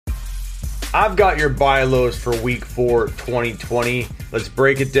I've got your buy lows for week 4, 2020. Let's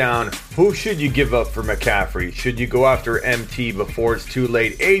break it down. Who should you give up for McCaffrey? Should you go after MT before it's too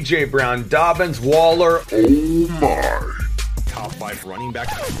late? AJ Brown, Dobbins, Waller. Oh my. Top 5 running back.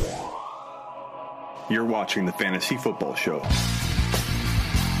 You're watching the Fantasy Football Show.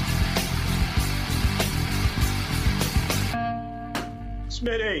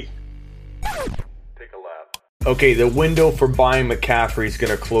 Smitty. Take a lap. Okay, the window for buying McCaffrey is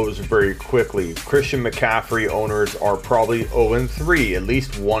going to close very quickly. Christian McCaffrey owners are probably 0-3, at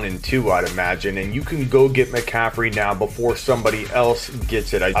least 1-2, I'd imagine. And you can go get McCaffrey now before somebody else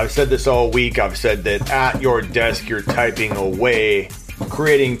gets it. I've said this all week. I've said that at your desk, you're typing away,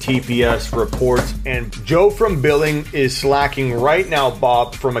 creating TPS reports, and Joe from billing is slacking right now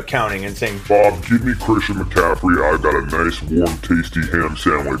Bob from accounting and saying, Bob, give me Christian McCaffrey. I got a nice, warm, tasty ham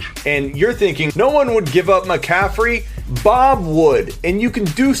sandwich. And you're thinking, no one would give up McCaffrey? Bob would, and you can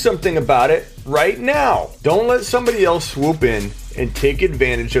do something about it right now. Don't let somebody else swoop in and take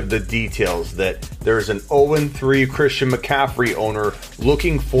advantage of the details that there's an 0-3 Christian McCaffrey owner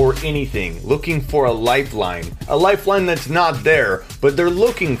looking for anything, looking for a lifeline that's not there, but they're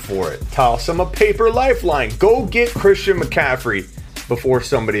looking for it. Toss them a paper lifeline. Go get Christian McCaffrey before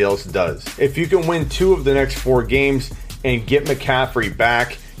somebody else does. If you can win 2 of the next 4 games and get McCaffrey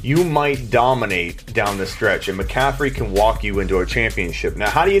back, you might dominate down the stretch, and McCaffrey can walk you into a championship. Now,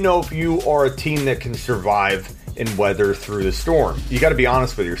 how do you know if you are a team that can survive and weather through the storm? You got to be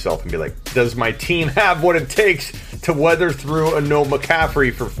honest with yourself and be like, does my team have what it takes to weather through a no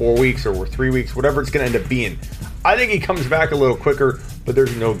McCaffrey for 4 weeks or 3 weeks, whatever it's going to end up being? I think he comes back a little quicker, but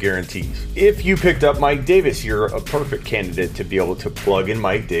there's no guarantees. If you picked up Mike Davis, you're a perfect candidate to be able to plug in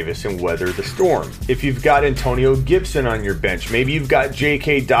Mike Davis and weather the storm. If you've got Antonio Gibson on your bench, maybe you've got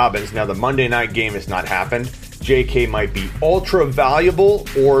J.K. Dobbins. Now, the Monday night game has not happened. J.K. might be ultra valuable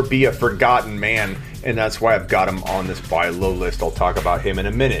or be a forgotten man, and that's why I've got him on this buy low list. I'll talk about him in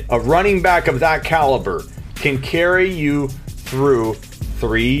a minute. A running back of that caliber can carry you through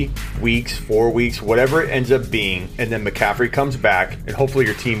 3 weeks, 4 weeks, whatever it ends up being, and then McCaffrey comes back, and hopefully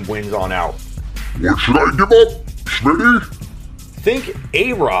your team wins on out. What should I give up, Smitty? Think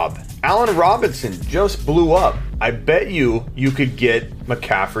A-Rob. Allen Robinson just blew up. I bet you could get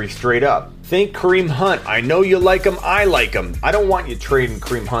McCaffrey straight up. Think Kareem Hunt. I know you like him. I like him. I don't want you trading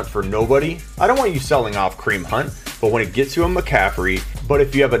Kareem Hunt for nobody. I don't want you selling off Kareem Hunt. But when it gets you a McCaffrey, but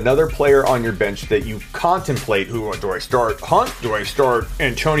if you have another player on your bench that you contemplate, who do I start? Hunt? Do I start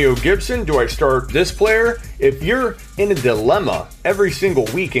Antonio Gibson? Do I start this player? If you're in a dilemma every single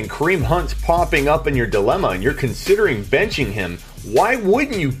week and Kareem Hunt's popping up in your dilemma and you're considering benching him, why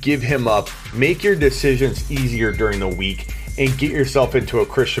wouldn't you give him up, make your decisions easier during the week, and get yourself into a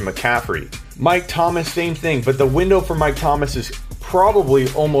Christian McCaffrey? Mike Thomas, same thing, but the window for Mike Thomas is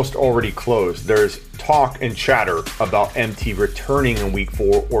probably almost already closed. There's talk and chatter about MT returning in week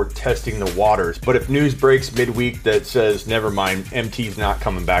 4 or testing the waters. But if news breaks midweek that says, never mind, MT's not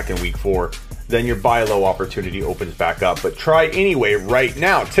coming back in week 4, then your buy low opportunity opens back up. But try anyway right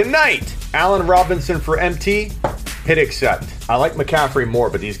now. Tonight, Allen Robinson for MT, hit accept. I like McCaffrey more,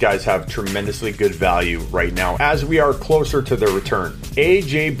 but these guys have tremendously good value right now as we are closer to their return.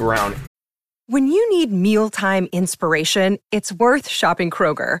 AJ Brown. When you need mealtime inspiration, it's worth shopping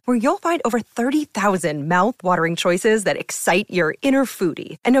Kroger, where you'll find over 30,000 mouth-watering choices that excite your inner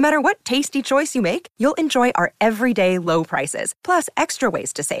foodie. And no matter what tasty choice you make, you'll enjoy our everyday low prices, plus extra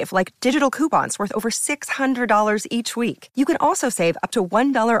ways to save, like digital coupons worth over $600 each week. You can also save up to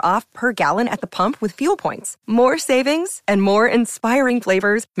 $1 off per gallon at the pump with fuel points. More savings and more inspiring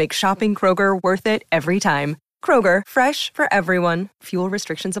flavors make shopping Kroger worth it every time. Kroger, fresh for everyone. Fuel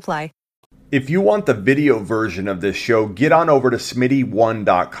restrictions apply. If you want the video version of this show, get on over to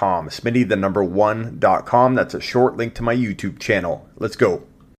Smitty1.com. Smitty, the number 1.com. That's a short link to my YouTube channel. Let's go.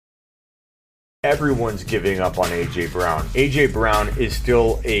 Everyone's giving up on AJ Brown. AJ Brown is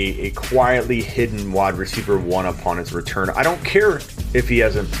still a quietly hidden wide receiver 1 upon his return. I don't care if he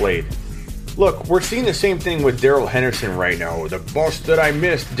hasn't played. Look, we're seeing the same thing with Darrell Henderson right now. The bust that I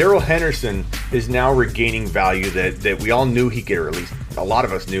missed. Darrell Henderson is now regaining value that we all knew he could, or at least a lot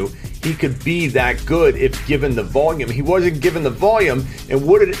of us knew, he could be that good if given the volume. He wasn't given the volume, and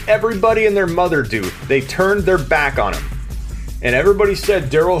what did everybody and their mother do? They turned their back on him. And everybody said,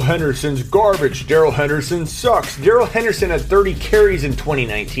 Darrell Henderson's garbage. Darrell Henderson sucks. Darrell Henderson had 30 carries in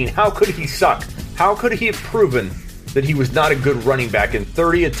 2019. How could he suck? How could he have proven that he was not a good running back in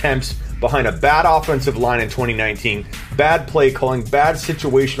 30 attempts behind a bad offensive line in 2019, bad play calling, bad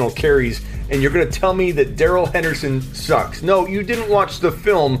situational carries, and you're going to tell me that Darrell Henderson sucks? No, you didn't watch the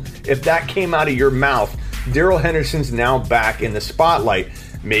film if that came out of your mouth. Darrell Henderson's now back in the spotlight.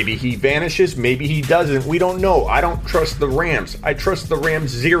 Maybe he vanishes, maybe he doesn't. We don't know. I don't trust the Rams. I trust the Rams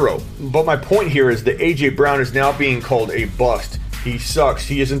zero. But my point here is that A.J. Brown is now being called a bust. He sucks.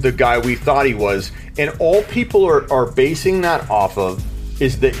 He isn't the guy we thought he was. And all people are basing that off of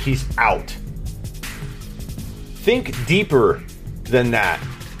is that he's out. Think deeper than that.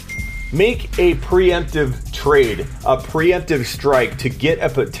 Make a preemptive trade, a preemptive strike to get a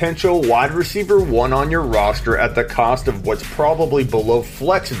potential wide receiver one on your roster at the cost of what's probably below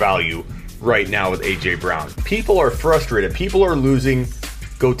flex value right now with A.J. Brown. People are frustrated. People are losing.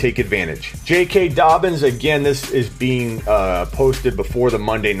 Go take advantage. J.K. Dobbins, again, this is being posted before the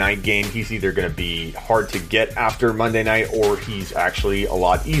Monday night game. He's either going to be hard to get after Monday night, or he's actually a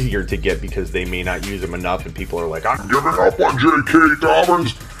lot easier to get because they may not use him enough and people are like, I'm Giving up on J.K.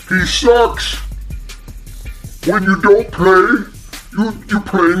 Dobbins. He sucks. When you don't play, you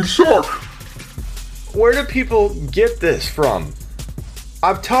plain suck. Where do people get this from?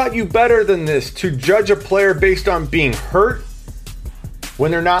 I've taught you better than this, to judge a player based on being hurt when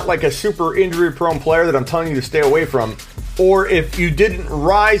they're not like a super injury prone player that I'm telling you to stay away from, or if you didn't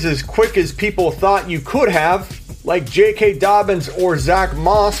rise as quick as people thought you could have, like J.K. Dobbins or Zach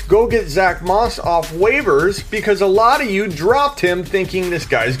Moss. Go get Zach Moss off waivers because a lot of you dropped him thinking this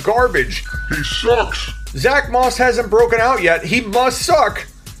guy's garbage. He sucks. Zach Moss hasn't broken out yet. He must suck.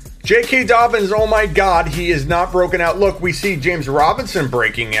 J.K. Dobbins, oh my God, he is not broken out. Look, we see James Robinson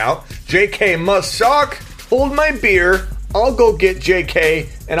breaking out. J.K. must suck. Hold my beer. I'll go get J.K.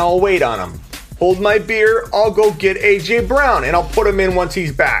 and I'll wait on him. Hold my beer. I'll go get A.J. Brown and I'll put him in once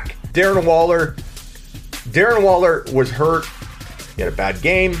he's back. Darren Waller was hurt. He had a bad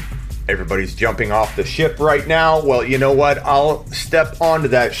game. Everybody's jumping off the ship right now. Well, you know what? I'll step onto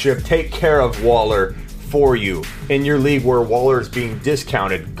that ship. Take care of Waller for you. In your league where Waller is being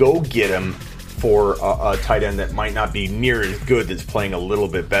discounted, go get him for a tight end that might not be near as good, that's playing a little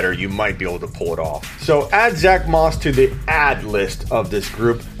bit better. You might be able to pull it off. So add Zach Moss to the add list of this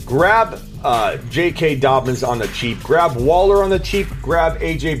group. Grab J.K. Dobbins on the cheap. Grab Waller on the cheap. Grab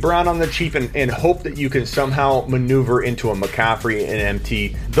A.J. Brown on the cheap and hope that you can somehow maneuver into a McCaffrey and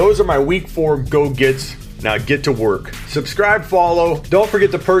MT. Those are my week 4 go-gets. Now get to work. Subscribe, follow. Don't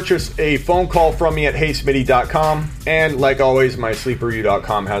forget to purchase a phone call from me at heysmitty.com. And like always, my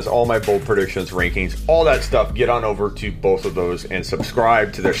sleeperview.com has all my bold predictions, rankings, all that stuff. Get on over to both of those and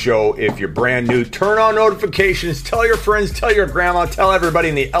subscribe to the show if you're brand new. Turn on notifications. Tell your friends, tell your grandma, tell everybody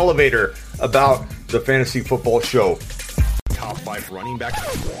in the elevator about the Fantasy Football Show. Top 5 running backs.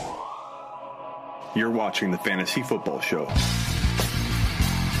 You're watching the Fantasy Football Show.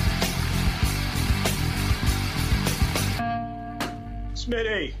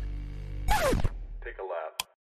 Smitty,